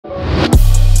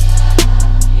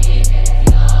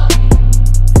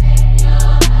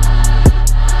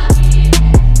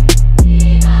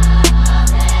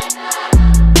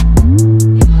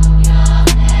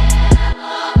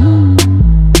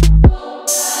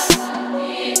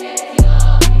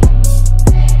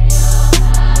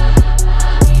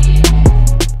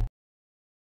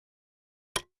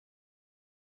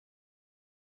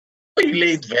you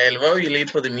late, Val? Why were you late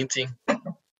for the meeting? I've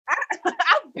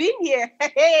been here.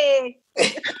 Hey.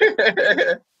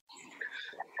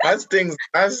 How's things?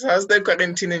 How's the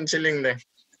quarantine and chilling there?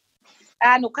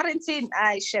 No quarantine.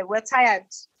 We're tired.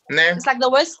 Nah. It's like the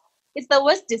worst. It's the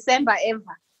worst December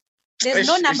ever. There's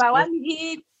no number one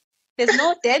hit. There's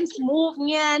no dance move,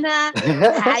 Nyana.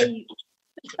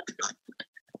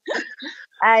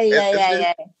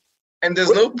 And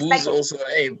there's no booze also.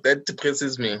 Hey, that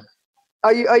depresses me.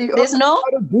 Are you there's no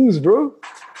out of booze, bro?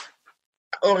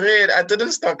 Oh, Red, I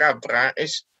didn't stock up, bruh.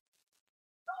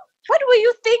 What were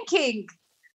you thinking?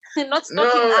 Not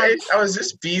stocking up. I was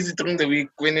just busy during the week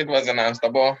when it was announced. I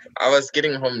was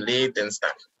getting home late and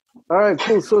stuff. All right,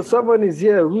 cool. So someone is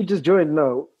here who just joined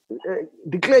now.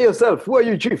 Declare yourself. Who are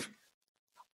you, Chief?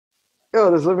 Oh,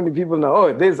 there's so many people now.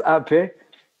 Oh, there's Ape.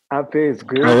 Ape is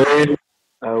good.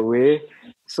 Away.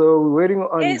 So we're waiting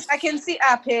on. Yes, I can see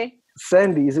Ape.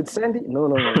 Sandy. Is it Sandy? No.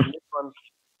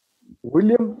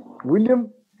 William?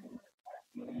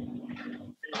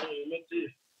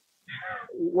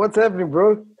 What's happening,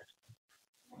 bro?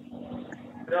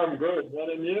 Yeah, I'm good. What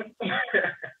are you?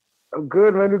 I'm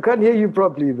good, man. We can't hear you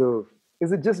properly, though.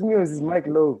 Is it just me or is his mic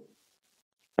low?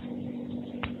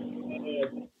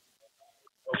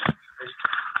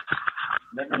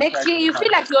 Next year, you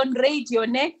feel like you're on radio,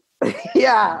 ne?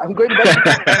 Yeah, I'm going back.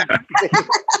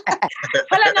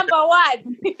 Follow number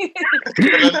one.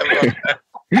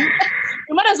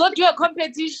 You might as well do a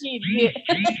competition.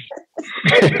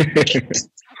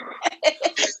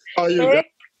 How are you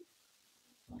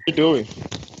doing?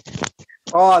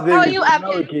 Oh, there How are we you, go. Ape?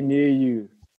 Now we can hear you.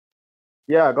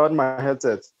 Yeah, I got my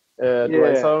headset. Do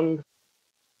I sound?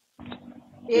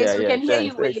 Yes, we can hear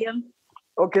thanks. you, William.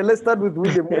 Okay, let's start with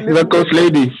William. The Ghost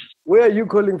Lady. Where are you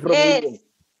calling from, Yes. William?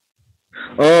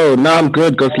 Oh, no, I'm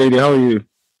good, Ghost Lady. How are you?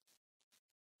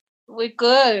 We're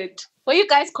good. Where are you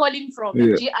guys calling from?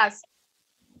 Yeah. GS.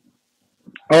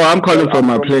 Oh, I'm calling from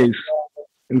my place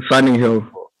in Sunning Hill.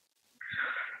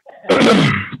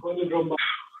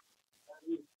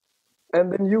 And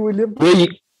then you, William? Where you?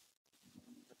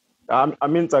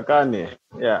 I'm in Takane.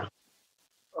 Yeah.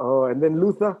 Oh, and then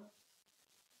Luther?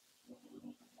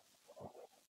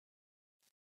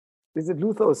 Is it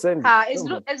Luther or Sandy?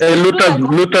 Luther's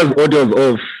audio's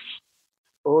off.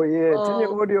 Oh, yeah. Turn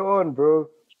your audio on, bro.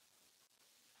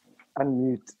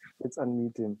 Unmute. Let's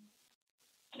unmute him.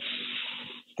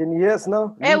 Can you hear us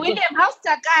now? Hey, William, how's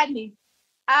Takani?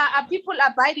 Are people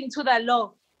abiding to the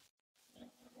law?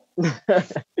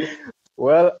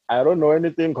 Well, I don't know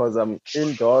anything because I'm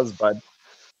indoors, but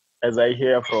as I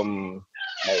hear from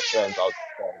my friends outside,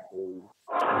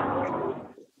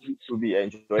 to be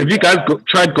enjoying. Have you guys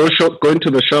tried going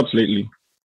to the shops lately?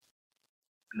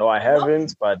 No, I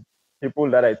haven't, but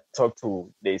people that I talk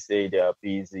to, they say they are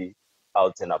busy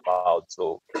out and about.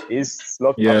 So this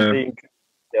lockdown thing,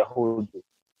 the whole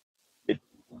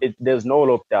there's no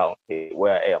lockdown here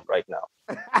where I am right now.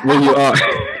 Where you are.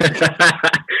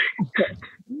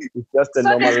 It's just a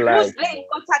normal life.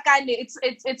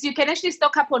 It's you can actually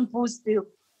stock up on booze still.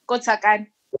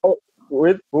 Oh,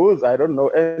 with booze, I don't know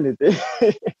anything.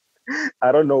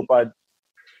 I don't know, but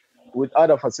with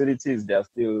other facilities, they're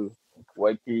still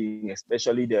working,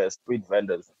 especially the street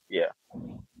vendors. Yeah.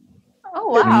 Oh,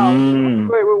 wow.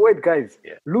 Wait, guys.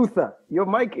 Yeah. Luther, your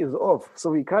mic is off, so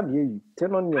we can't hear you.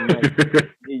 Turn on your mic.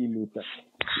 Hear you, Luther.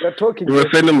 You're talking. You were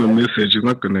sending him a message. He's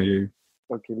not going to hear you.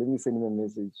 Okay, let me send him a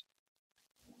message.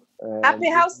 Happy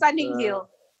House Sunning Hill.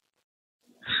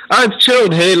 It's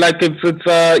chilled. Hey, like it's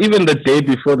even the day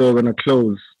before they were going to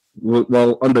close.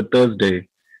 Well, on the Thursday,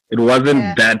 it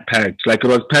wasn't that packed. Like it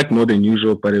was packed more than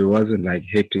usual, but it wasn't like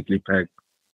hectically packed.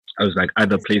 I was like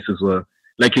other places were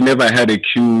like you never had a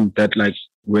queue that like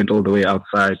went all the way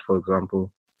outside, for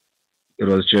example. It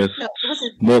was just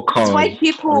more cars. It's white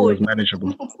people. It was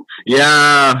manageable.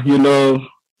 Yeah,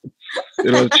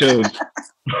 it was chilled.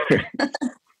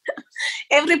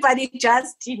 Everybody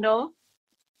just,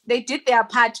 they did their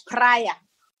part prior.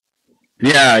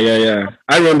 Yeah.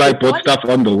 I remember I bought stuff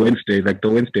on the Wednesday. Like the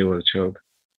Wednesday was chilled.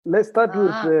 Let's start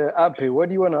with Ape. What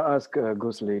do you want to ask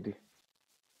Ghost Lady?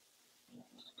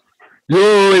 Yo,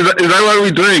 is that what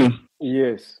we're doing?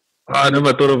 Yes. I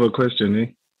never thought of a question,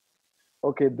 eh?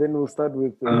 Okay, then we'll start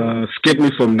with... skip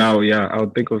me from now, yeah. I'll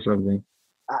think of something.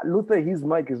 Luther, his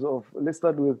mic is off. Let's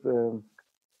start with...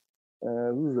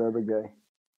 who's the other guy?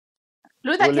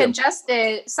 Luther William. Can just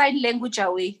sign language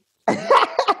away.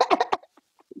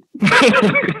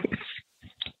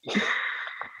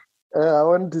 I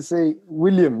wanted to say,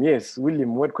 William. Yes,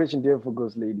 William. What question do you have for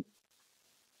Ghost Lady?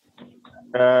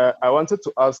 I wanted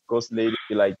to ask Ghost Lady,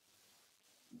 like,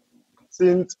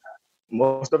 since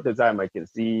most of the time I can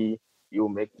see you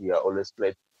make me always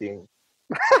flirting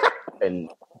and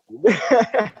What?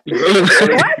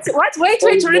 Wait,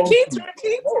 repeat.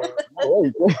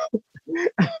 wait.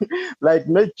 Like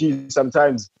Mechi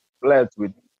sometimes flirts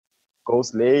with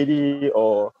Ghost Lady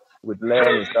or with Len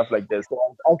and stuff like that. So I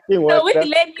was asking No, with whether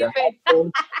Len the even.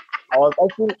 husband, I was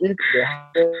asking if the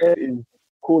husband is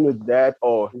cool with that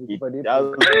or he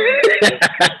doesn't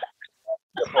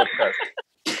the podcast.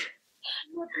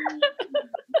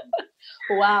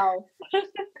 Wow.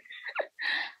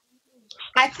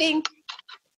 I think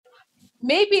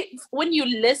maybe when you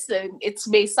listen, it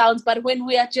may sound, but when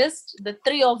we are just the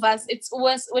three of us,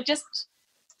 we're just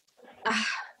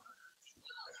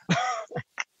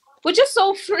we're just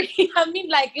so free. I mean,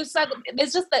 like you said,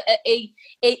 there's just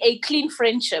a clean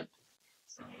friendship,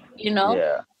 you know,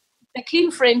 Yeah. a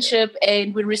clean friendship,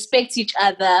 and we respect each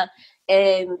other,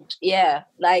 and yeah,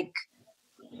 like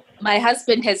my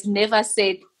husband has never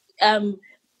said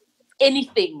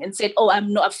anything and said, "Oh,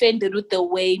 I'm not offended with the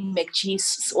way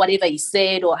McGee's whatever he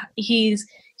said," or he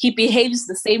behaves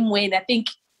the same way. And I think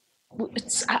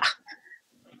it's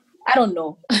I don't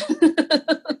know.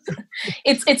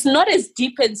 it's not as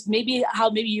deep as maybe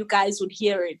how maybe you guys would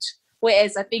hear it.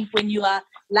 Whereas I think when you are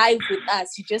live with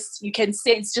us, you can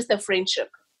say it's just a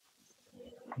friendship.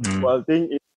 Well, the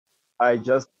thing is, I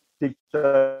just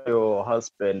picture your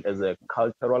husband as a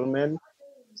cultural man,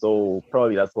 so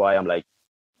probably that's why I'm like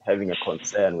having a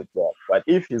concern with that. But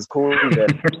if he's cool,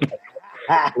 then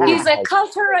He's a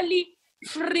culturally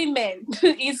free man.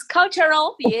 He's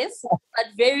cultural, yes, but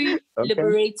very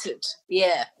liberated.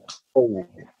 Yeah.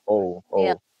 Oh.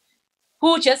 Yeah.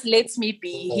 Who just lets me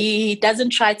be. He doesn't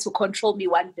try to control me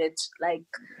one bit. Like,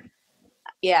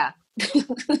 yeah.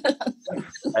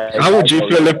 How would you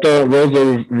feel if the roles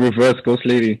were reversed, Ghost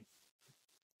Lady?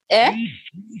 Eh?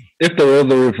 If the roles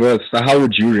were reversed, how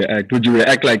would you react? Would you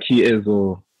react like he is,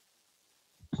 or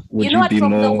would you know what? be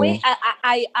From more... the way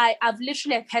I've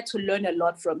literally had to learn a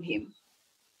lot from him,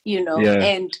 you know, yeah.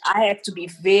 And I have to be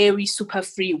very super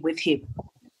free with him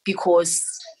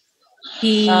because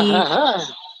he.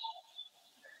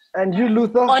 And you,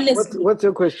 Luther, honestly, what's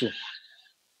your question?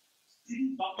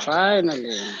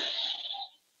 Finally.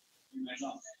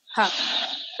 Huh.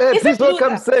 Hey, please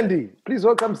welcome Sandy. Please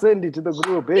welcome Sandy to the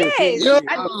group. Hey,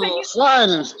 yes.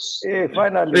 Finally. Hey,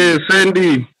 finally. Hey,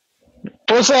 Sandy.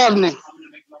 What's happening?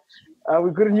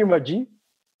 We couldn't hear my G.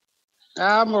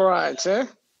 I'm all right, eh?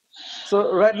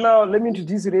 So right now, let me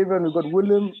introduce you to everyone. We've got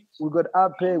William, we've got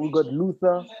Ape, we've got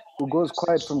Luther, who goes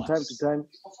quiet from time to time.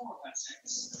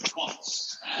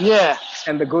 Yeah.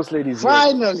 And the Ghost Lady's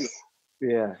finally.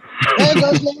 Here. Yeah. Hey,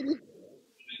 Ghost Lady.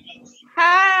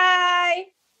 Hi.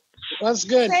 What's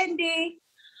good? Sandy.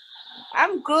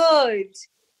 I'm good.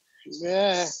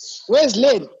 Yeah. Where's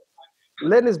Len?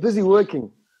 Len is busy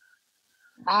working.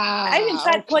 I even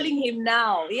tried calling him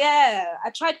now. Yeah, I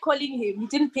tried calling him. He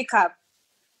didn't pick up.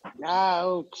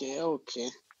 Okay.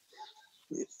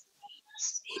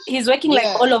 He's working like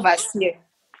all of us here.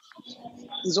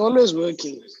 He's always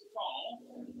working.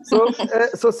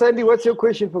 So Sandy, what's your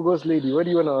question for Ghost Lady? What do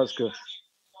you want to ask her?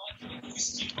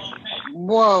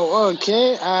 Whoa,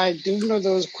 okay. I didn't know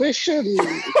those questions.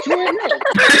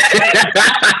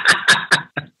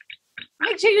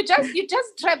 Make sure you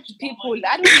just trapped people.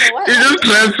 I don't know what. You just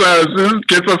trapped us. Just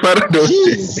get us out of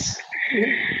those.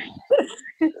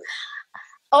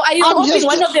 Oh, are you hoping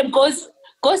one of them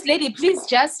Ghost Lady, please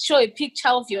just show a picture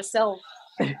of yourself.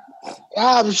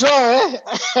 I'm sure.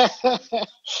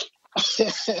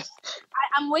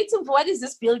 I'm waiting for what is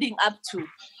this building up to?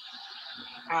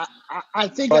 I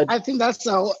think that's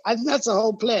the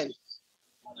whole plan.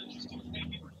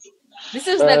 This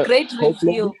is the great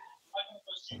reveal.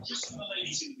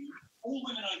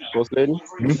 Ghost Lady?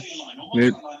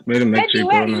 Where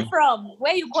are you from?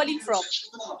 Where are you calling from?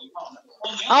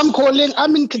 I'm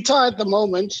in Qatar at the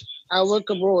moment. I work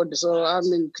abroad, so I'm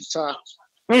in Qatar.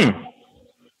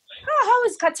 How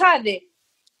is Qatar there?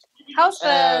 How's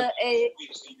the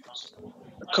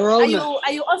Corona?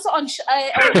 Are you also on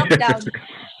lockdown?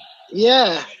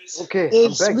 Yeah. Okay.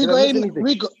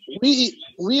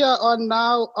 We are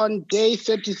on day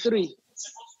 33.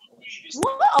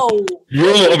 Whoa. Of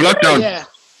lockdown. Yeah.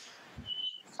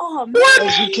 Oh man.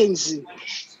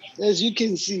 As you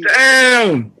can see.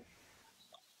 Damn.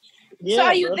 Yeah, so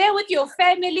are you there with your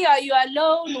family? Are you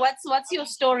alone? What's your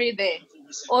story there?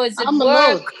 Or is it I'm work?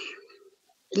 alone.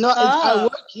 No,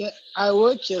 I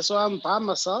work here, so I'm by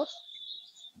myself.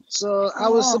 So I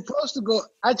was supposed to go.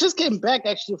 I just came back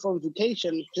actually from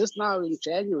vacation just now in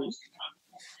January,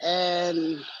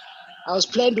 and I was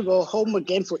planning to go home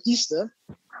again for Easter,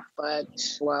 But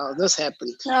wow, this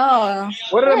happened. Oh,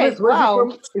 What did I miss? Where's wow.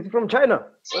 he from? Is he from China?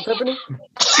 What's happening?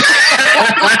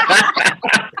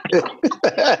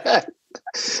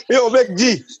 Yo, Big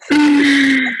G.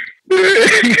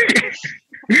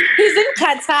 He's in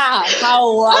Qatar.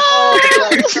 How?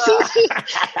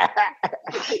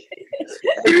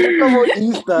 Come on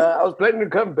Easter. I was planning to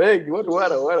come back. What?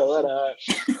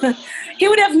 He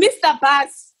would have missed the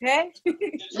bus. Eh?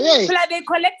 Hey. Well, they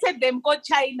collected them, go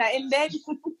China, and then.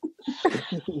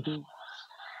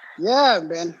 Yeah,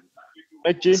 man.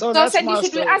 Actually, So So that's said my you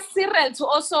should story. ask Cyril to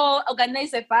also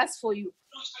organize a bus for you.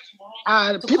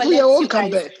 People here collect won't you come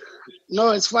guys. back.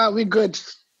 No, it's fine. We're good.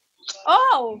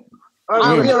 Oh,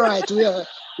 We're right. We're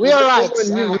right.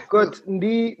 We've got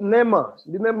the Nema.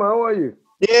 The Nema, how are you?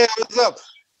 Yeah, what's up?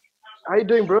 How you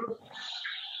doing, bro?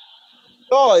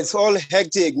 Oh, it's all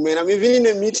hectic, man. I'm even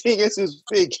in a meeting as you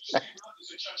speak.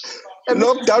 A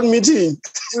lockdown meeting.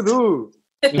 With who?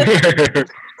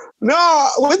 No,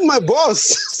 with my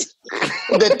boss.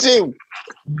 The team.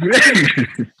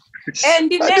 and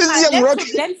the That is Nema, young Len rock.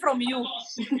 should learn from you.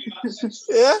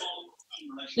 Yeah?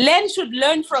 Len should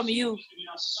learn from you.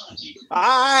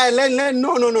 Len,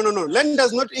 no. Len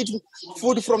does not eat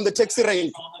food from the taxi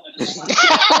rank.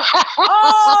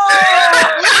 Oh!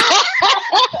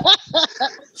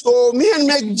 So me and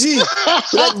MacG,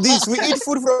 like this, we eat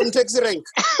food from taxi rank.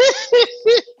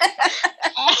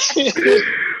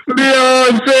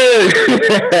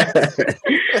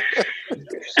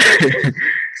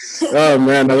 Oh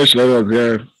man, I wish I was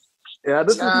here. Yeah,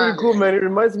 this is pretty cool, man. It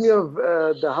reminds me of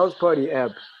the House Party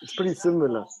app. It's pretty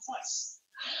similar.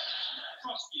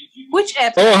 Which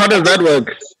app? Oh, how does that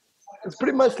work? It's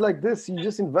pretty much like this. You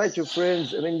just invite your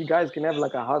friends, and then you guys can have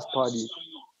like a house party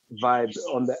vibe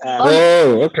on the app.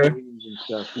 Oh, okay. And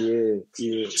stuff. Yeah.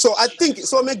 So I think,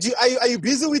 so MacG, are you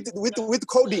busy with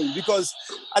coding? Because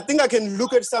I think I can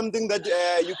look at something that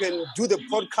you can do the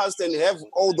podcast and have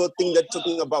all the things that you're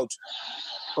talking about.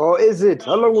 Or is it?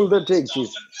 How long will that take, Chief?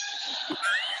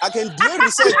 I can do a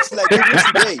research like you did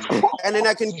today, and then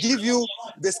I can give you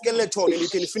the skeleton and you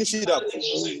can finish it up.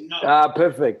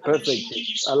 Perfect. I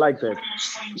like that.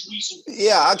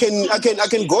 Yeah, I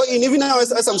can go in even now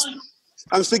as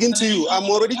I'm speaking to you. I'm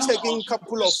already checking a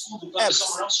couple of apps.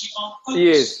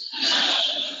 Yes.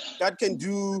 That can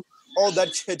do all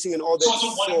that chatting and all that,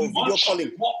 so video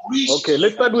calling. Okay,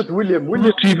 let's start with William.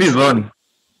 Whose TV is on?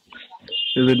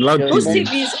 Is it loud Whose TV?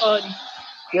 TV is on?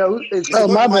 Yeah. Oh,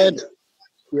 my bad.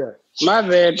 Yeah. My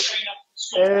bad.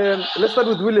 Let's start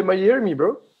with William. Are you hearing me,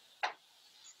 bro?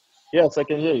 yes, I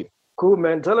can hear you. Cool,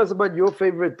 man. Tell us about your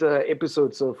favorite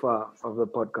episode so far of the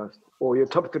podcast, or your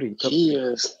top three.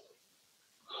 Yes.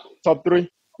 Top 3?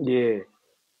 Yeah.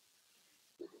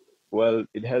 Well,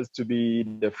 it has to be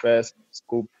the first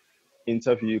Scoop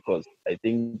interview because I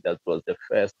think that was the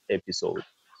first episode.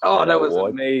 Oh, that was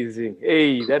watched. amazing.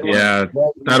 Hey, that was... Yeah,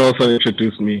 that also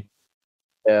introduced me.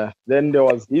 Yeah. Then there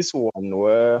was this one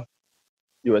where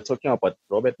you were talking about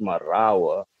Robert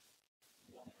Marawa.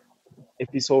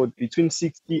 Episode between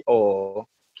 60 or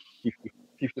 50,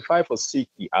 55 or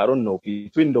 60. I don't know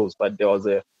between those, but there was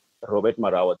a Robert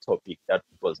Marawa topic that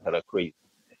was hella crazy.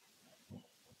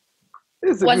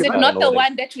 Was it not the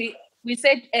one that we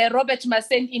said Robert must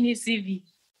send in his CV?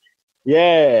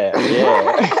 Yeah.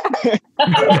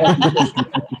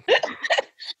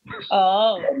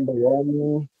 Oh. And the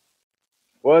one,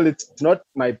 well, it's not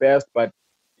my best, but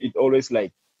it always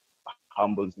like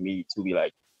humbles me to be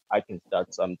like, I can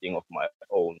start something of my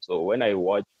own. So when I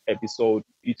watch episode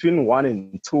between 1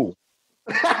 and 2,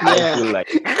 I feel like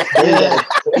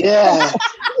Yeah.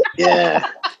 Yeah,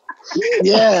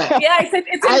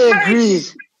 it's I agree.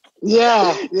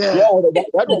 Yeah.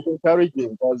 That was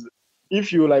encouraging because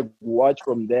if you like watch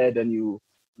from there, then you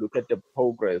look at the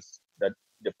progress that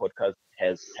the podcast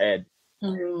has had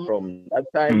from that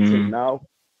time till now.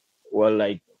 Well,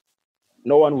 like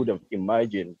no one would have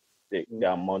imagined the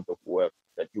amount of work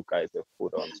that you guys have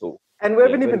put on. So, and we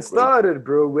haven't even started,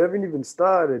 bro. We haven't even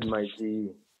started, my G.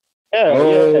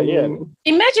 Yeah.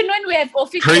 Imagine when we have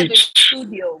official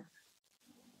studio.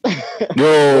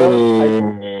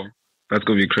 Yo, that's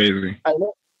gonna be crazy.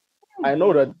 I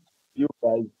know that you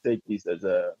guys take this as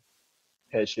a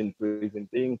passion-driven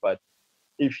thing, but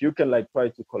if you can like try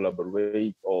to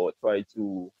collaborate or try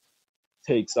to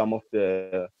take some of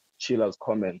the chillers'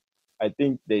 comments, I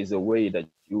think there's a way that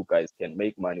you guys can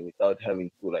make money without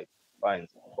having to like find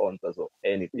sponsors or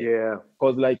anything. Yeah.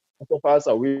 Because like most of us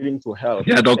are willing to help.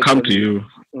 Yeah, they'll come to you.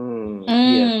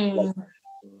 Yes. Like,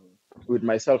 with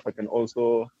myself, I can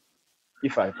also,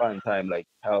 if I find time, like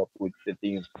help with the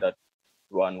things that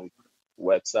run with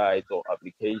websites or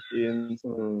applications.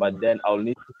 But then I'll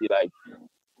need to be like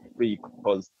free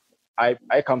because I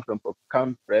come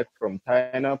back from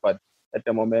China, but at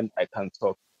the moment I can't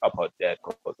talk about that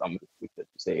because I'm restricted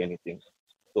to say anything.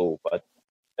 So, but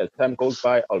as time goes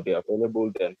by, I'll be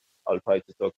available. Then I'll try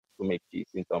to talk to make peace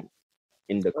in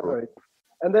the group. All right.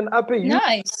 And then Ape,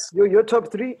 Nice. your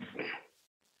top three.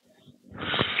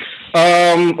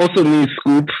 Also me,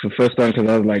 Scoop, the first time because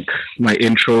that was like my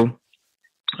intro.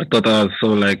 I thought that was so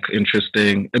like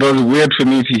interesting. It was weird for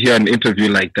me to hear an interview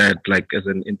like that, like as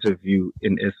an interview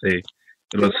in essay.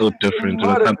 It was so different. It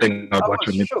was something I'd watch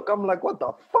on it. Shook. I'm like, what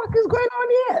the fuck is going on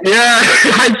here? Yeah,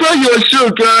 I saw you were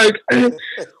shook. Like,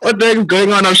 what the heck is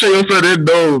going on? I'm sure you also didn't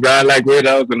know, man, like where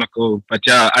that was gonna go. But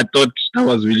yeah, I thought that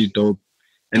was really dope.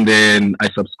 And then I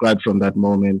subscribed from that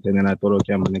moment, and then I thought,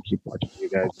 okay, I'm gonna keep watching you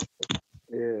guys.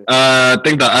 Yeah. I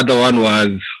think the other one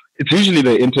was, it's usually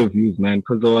the interviews, man,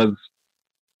 because there was,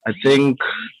 I think,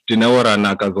 Dinawara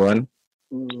Naka's one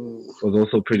was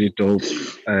also pretty dope.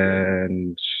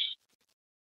 And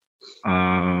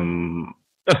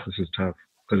this is tough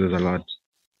because there's a lot.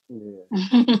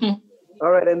 Yeah.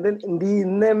 All right, and then the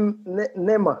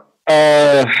Nema.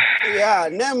 Yeah,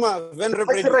 Nema,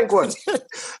 venerable. What's the rank one?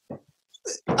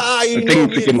 I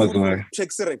think it's Ikimazuai.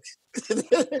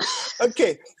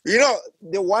 Okay, you know,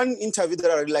 the one interview that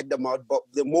I really liked about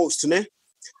the most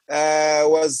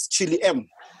was Chili M.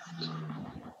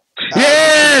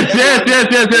 Yes.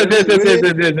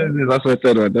 That's my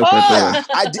third one.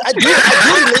 I do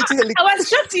relate to the. I was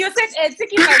shocked you said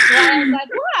Tiki Mazuai. I was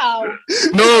like, wow.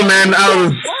 No, man,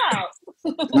 Wow.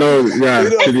 No, yeah,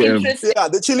 Chili M. Yeah,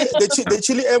 the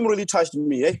Chili M really touched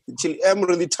me. The Chili M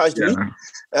really touched me.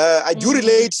 I do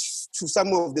relate to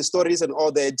some of the stories and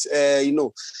all that. You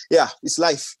know, yeah, it's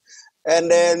life. And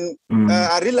then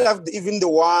I really loved even the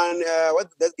one.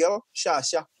 What's that girl? Sha.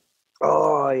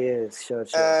 Oh yes, sure.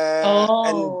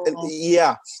 And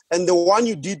yeah, and the one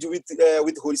you did with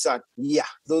Horisan, yeah,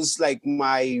 those like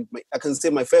my I can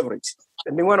say my favorite.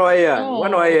 And the one no. And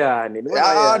you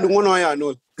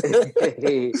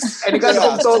guys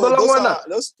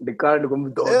the card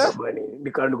come to money.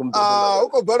 The card come to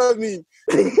okay, but I mean,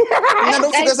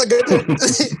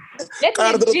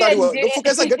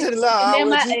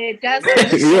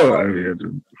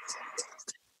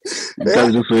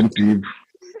 That just went deep.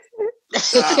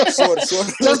 Sorry.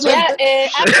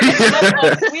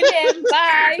 William,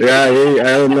 bye. Yeah, I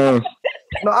don't know.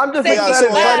 No, I'm just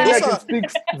excited. I can speak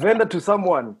vendor to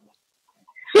someone.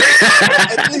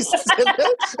 At least.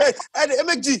 And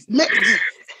MG,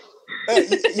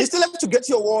 you still have to get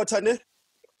your water, ne?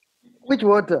 Which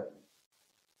water?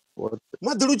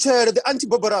 Madrucher, the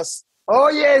anti-babaras. Oh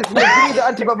yes, the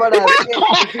anti-babalas.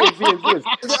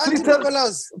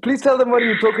 Yes. Please tell them what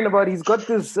you're talking about. He's got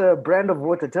this brand of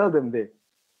water. Tell them there.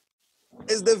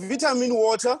 It's the vitamin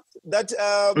water that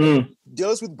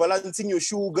deals with balancing your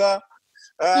sugar.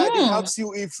 It helps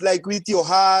you if, like, with your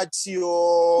heart,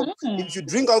 if you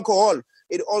drink alcohol,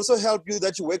 it also helps you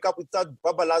that you wake up without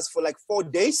babalas for like 4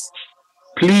 days.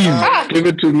 Please give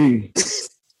it to me.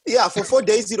 Yeah, for 4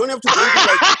 days. You don't have to drink it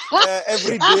like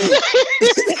every day.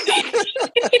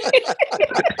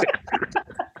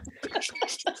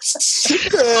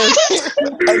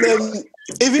 And then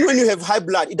even when you have high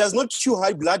blood, it does not cure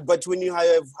high blood, but when you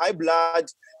have high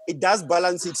blood, it does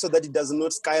balance it so that it does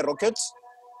not skyrocket.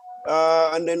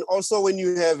 And then also when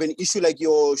you have an issue like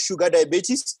your sugar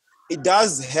diabetes, it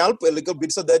does help a little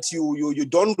bit so that you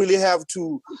don't really have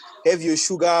to have your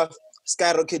sugar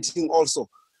skyrocketing also.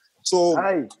 So,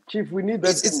 hi, Chief, we need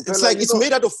that. It's like it's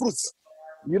made out of fruits.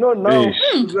 You know, now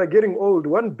we are getting old.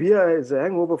 One beer is a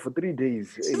hangover for 3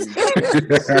 days.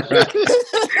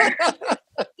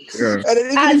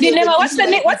 Dinema, what's the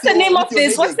name of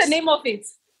this? What's the name of it?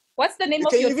 What's the name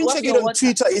of your water? You can even check it on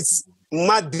Twitter. It's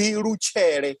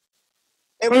Madiruchere.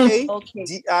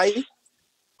 MADI.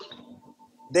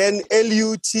 Then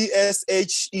LUTSHELA.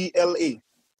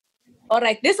 All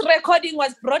right. This recording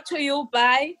was brought to you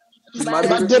by All right,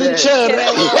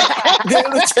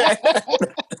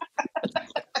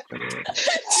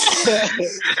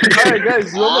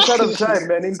 guys, we're almost out of time,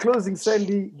 man. In closing,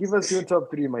 Sandy, give us your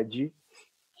top three, my G.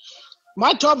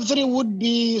 My top three would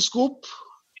be Scoop,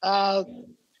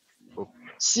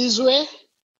 Sizwe,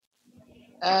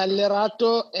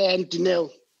 Lerato, and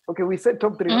Dineo. Okay, we said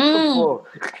top three, not top four.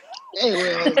 Hey,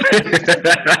 well.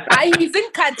 He's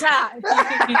in Qatar.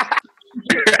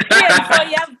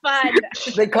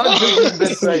 They can't do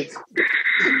this right.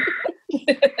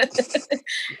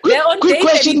 Quick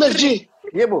question, man. G.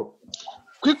 Yeah, bro.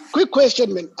 Quick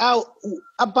question, man.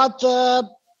 About the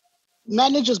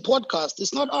manager's podcast.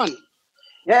 It's not on.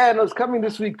 Yeah, no, it's coming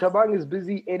this week. Tabang is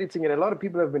busy editing it. A lot of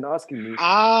people have been asking me.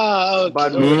 Okay.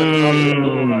 But we're gonna drop it.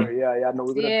 Don't worry. Yeah, no,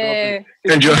 we're gonna drop it.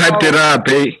 It's And you 2 hyped it hours. up,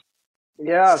 eh?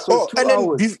 Yeah, so it's 2 and then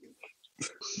hours.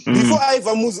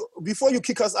 before you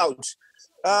kick us out,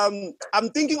 I'm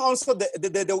thinking also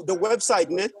the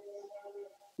website, man.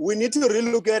 We need to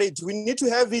relook at it. We need to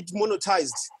have it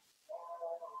monetized.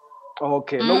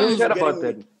 Okay, no, we'll chat about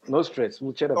that. No stress.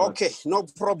 We'll chat about Okay, no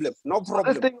problem. So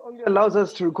this thing only allows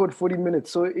us to record 40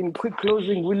 minutes. So in quick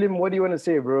closing, William, what do you want to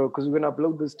say, bro? Because we're going to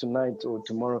upload this tonight or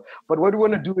tomorrow. But what we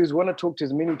want to do is want to talk to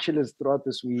as many chillers throughout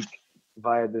this week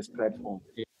via this platform.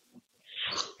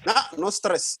 No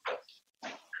stress.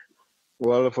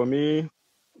 Well, for me,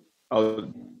 I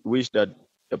wish that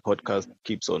the podcast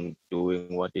keeps on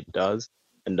doing what it does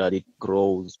and that it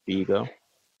grows bigger.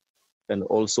 And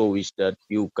also wish that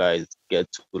you guys get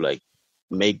to like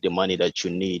make the money that you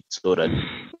need so that you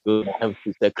don't have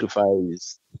to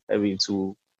sacrifice having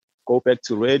to go back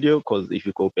to radio, because if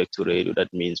you go back to radio,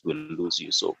 that means we'll lose you.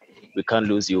 So we can't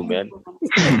lose you, man.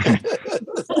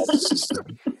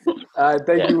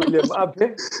 Thank you, William. Ape, what do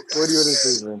you want to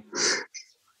say, man?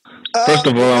 First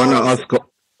of all, I want to ask.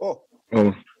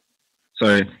 Oh,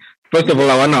 sorry. First of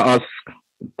all, I want to ask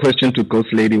a question to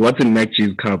Ghost Lady. What's in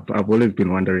MacG's cup? I've always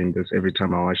been wondering this every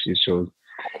time I watch these shows.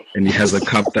 And he has a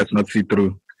cup that's not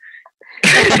see-through.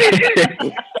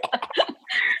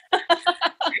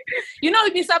 You know,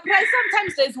 you'd be surprised.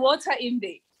 Sometimes there's water in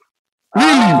there.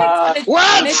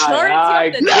 What? Majority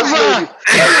of the Never!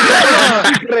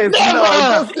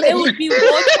 time, there would be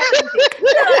water in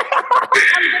there.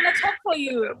 I'm gonna talk for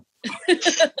you.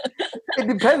 It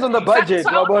depends on the budget. So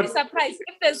I won't be surprised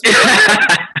if there's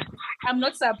water. I'm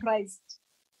not surprised.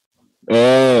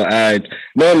 Oh, all right.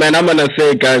 No, man, I'm going to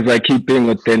say, guys, like, keep being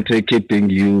authentic, keep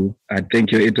being you. I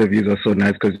think your interviews are so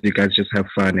nice because you guys just have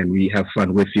fun and we have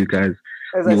fun with you guys.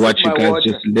 We watch you guys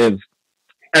just live.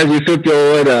 As you sip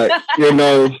your water, you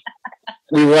know,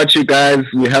 we watch you guys,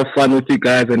 we have fun with you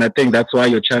guys, and I think that's why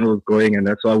your channel is going and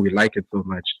that's why we like it so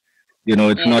much. You know,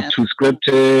 it's not too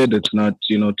scripted, it's not,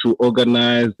 you know, too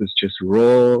organized, it's just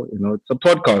raw, you know, it's a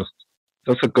podcast.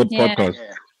 That's a good podcast.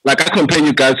 Like, I compare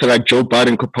you guys to, like, Joe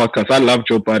Biden podcast. I love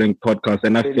Joe Biden podcast,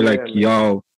 and I feel like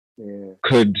y'all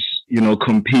could, you know,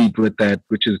 compete with that,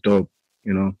 which is dope,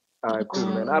 you know. All right, cool,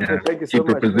 man. Thank you so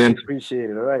much. Man. Appreciate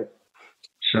it. All right.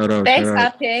 Shout out. Thanks,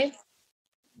 Ape.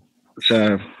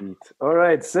 Sure. All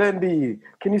right, Sandy.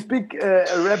 Can you speak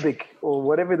Arabic or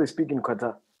whatever they speak in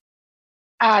Qatar?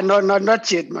 No,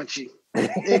 not yet, Machi.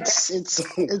 It's just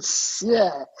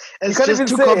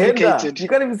too complicated. You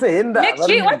can't even say Hinda. Next,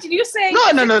 what did you say?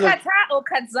 No. Qatar or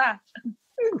Qatar?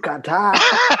 Qatar.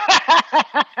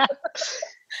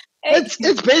 It's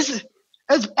basic.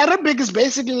 Arabic is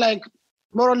basically like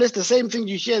more or less the same thing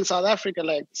you hear in South Africa,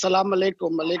 like salam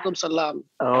alaikum, alaikum salam,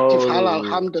 halal,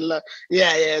 alhamdulillah.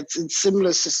 Yeah, it's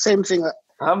similar, same thing.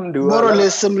 More or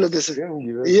less similar.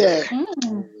 Yeah,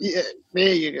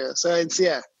 there you go. So it's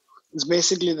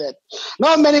basically that.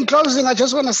 No, man, in closing, I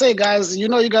just want to say, guys, you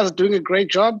know, you guys are doing a great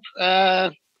job,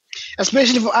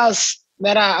 especially for us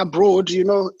that are abroad. You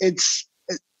know, it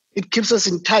keeps us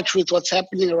in touch with what's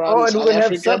happening around South Africa. Oh, and we'll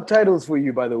have subtitles for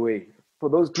you, by the way. For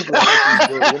those people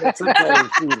that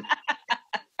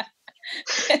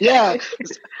yeah,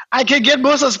 I can get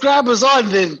more subscribers on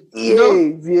then.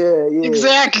 Yeah.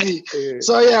 Exactly. Yeah.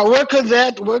 So work on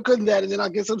that, and then I'll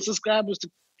get some subscribers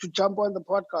to jump on the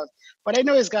podcast. But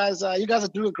anyways, guys, you guys are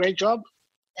doing a great job,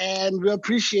 and we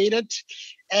appreciate it.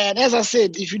 And as I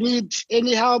said, if you need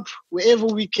any help, wherever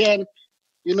we can,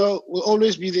 you know, we'll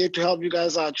always be there to help you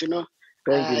guys out. You know.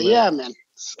 Thank you, man. Yeah, man.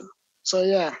 So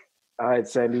yeah. All right,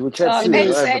 Sandy. We'll chat soon.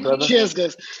 Right, cheers,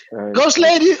 guys. Right. Ghost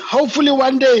Lady, hopefully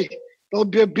one day there'll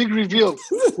be a big reveal.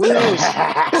 Who knows?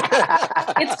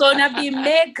 It's gonna be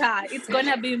mega. It's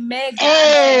gonna be mega.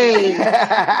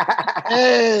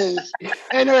 Hey.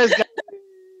 Anyways, guys.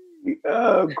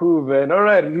 Oh, cool, man. All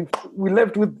right. We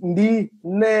left with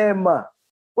Nema.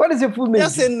 What is your full name?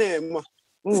 Yes, Nema.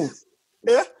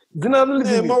 Yeah?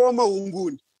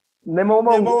 Nema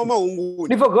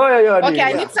Okay,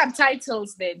 I need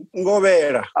subtitles then.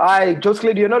 Aye,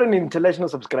 Joseph, you're not an international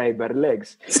subscriber.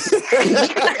 Relax.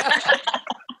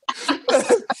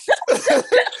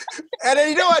 And then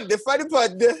you know what? The funny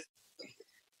part,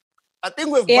 I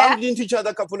think we've bumped into each other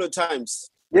a couple of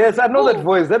times. Yes, I know that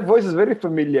voice. That voice is very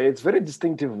familiar. It's a very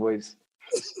distinctive voice.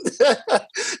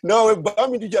 No, we've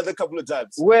bumped into each other a couple of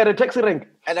times. Where? The taxi rank?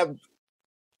 And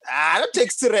I don't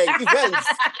take rank events.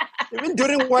 Even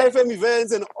during YFM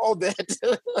events and all that.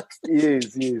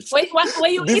 Yes. Wait, what were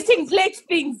you eating plate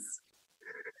things?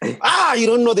 You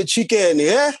don't know the chicken,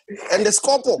 yeah? And the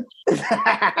scopo.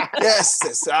 Yes.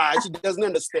 She doesn't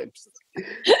understand.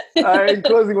 In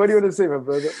closing, what do you want to say, my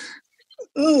brother?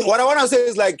 What I want to say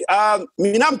is like, I'm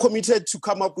committed to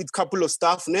come up with a couple of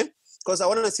stuff, because I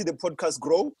want to see the podcast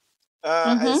grow.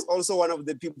 As also one of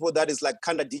the people that is like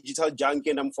kind of digital junkie,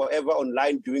 and I'm forever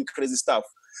online doing crazy stuff.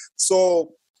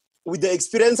 So with the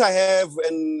experience I have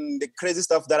and the crazy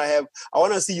stuff that I have, I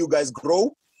want to see you guys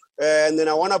grow. And then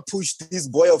I want to push this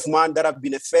boy of mine that I've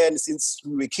been a fan since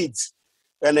we were kids.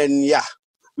 And then,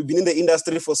 we've been in the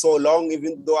industry for so long,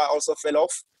 even though I also fell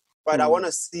off. But I want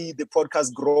to see the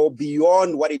podcast grow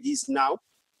beyond what it is now.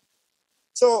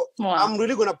 So I'm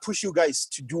really going to push you guys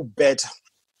to do better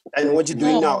than what you're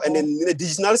doing now. And then in the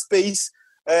digital space,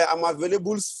 I'm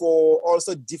available for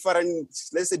also different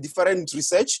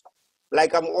research.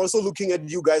 Like I'm also looking at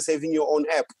you guys having your own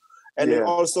app. And then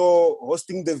also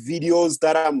hosting the videos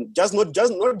that I'm not just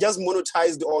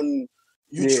monetized on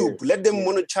YouTube. Let them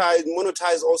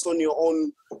monetize also on your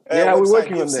own website. We're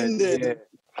working on that.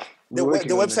 The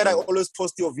website I always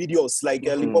post your videos, like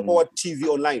Limpopo TV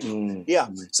online.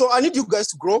 So I need you guys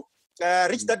to grow,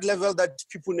 reach that level that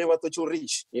people never thought you'll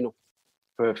reach,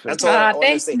 Perfect. That's all I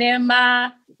thanks,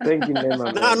 Nema. Thank you,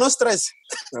 Nema. No stress.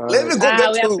 Let me go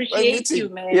back to my meeting. You,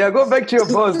 man. Yeah, go back to your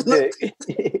boss day.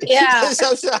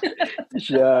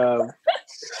 Sure.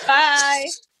 Bye.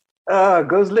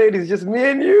 Ghost ladies, just me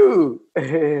and you.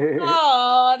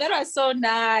 Oh, that was so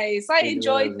nice. I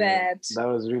enjoyed that. That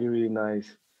was really, really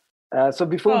nice. So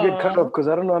before we get cut off, because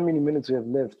I don't know how many minutes we have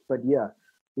left, but we're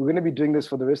going to be doing this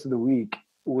for the rest of the week.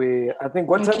 Where I think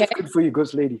what time is good for you,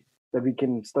 Ghost Lady, that we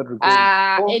can start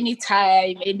recording?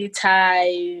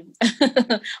 Anytime.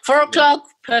 4 o'clock,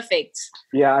 perfect.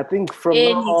 Yeah, I think from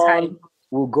now on,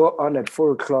 we'll go on at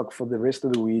 4 o'clock for the rest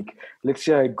of the week. Let's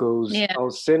see how it goes. Yeah.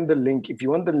 I'll send the link. If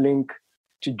you want the link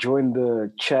to join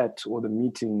the chat or the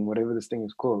meeting, whatever this thing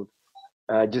is called,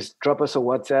 just drop us a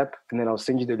WhatsApp, and then I'll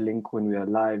send you the link when we are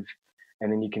live,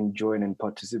 and then you can join and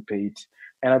participate.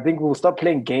 And I think we'll start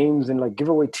playing games and like give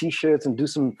away T-shirts and do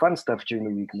some fun stuff during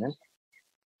the week, man.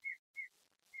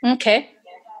 Okay.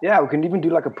 Yeah, we can even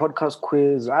do like a podcast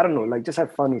quiz. I don't know, like just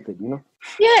have fun with it,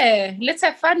 Yeah, let's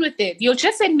have fun with it. You'll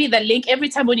just send me the link every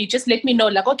time when you just let me know,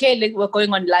 like, okay, we're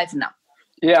going on live now.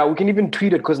 Yeah, we can even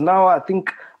tweet it, because now I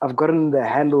think I've gotten the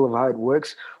handle of how it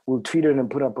works. We'll tweet it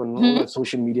and put up on all the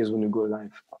social medias when we go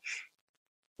live.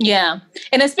 Yeah,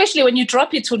 and especially when you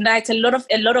drop it tonight,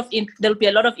 there'll be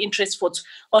a lot of interest for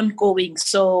ongoing.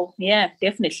 So yeah,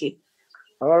 definitely.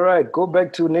 All right, go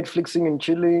back to Netflixing and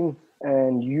chilling,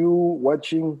 and you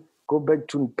watching, go back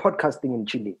to podcasting and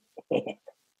chilling.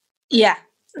 Yeah.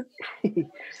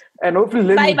 And hopefully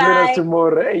let me join us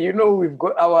tomorrow. Hey, we've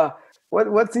got our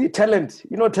what's the talent?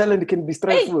 Talent can be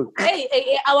stressful.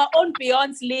 Hey, our own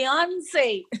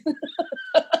Beyonce.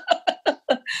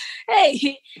 Hey,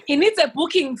 he needs a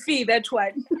booking fee. That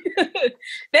one.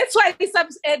 That's why we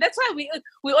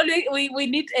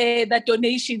need the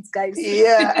donations, guys.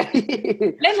 Yeah.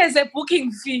 Let us a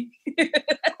booking fee.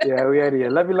 Yeah, we are here.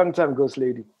 Love you long time, Ghost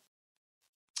Lady.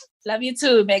 Love you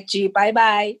too, MacG. Bye.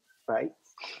 Bye.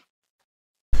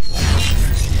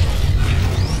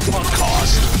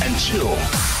 Podcast and chill.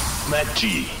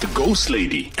 MacG, the Ghost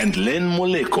Lady, and Len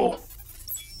Moleko.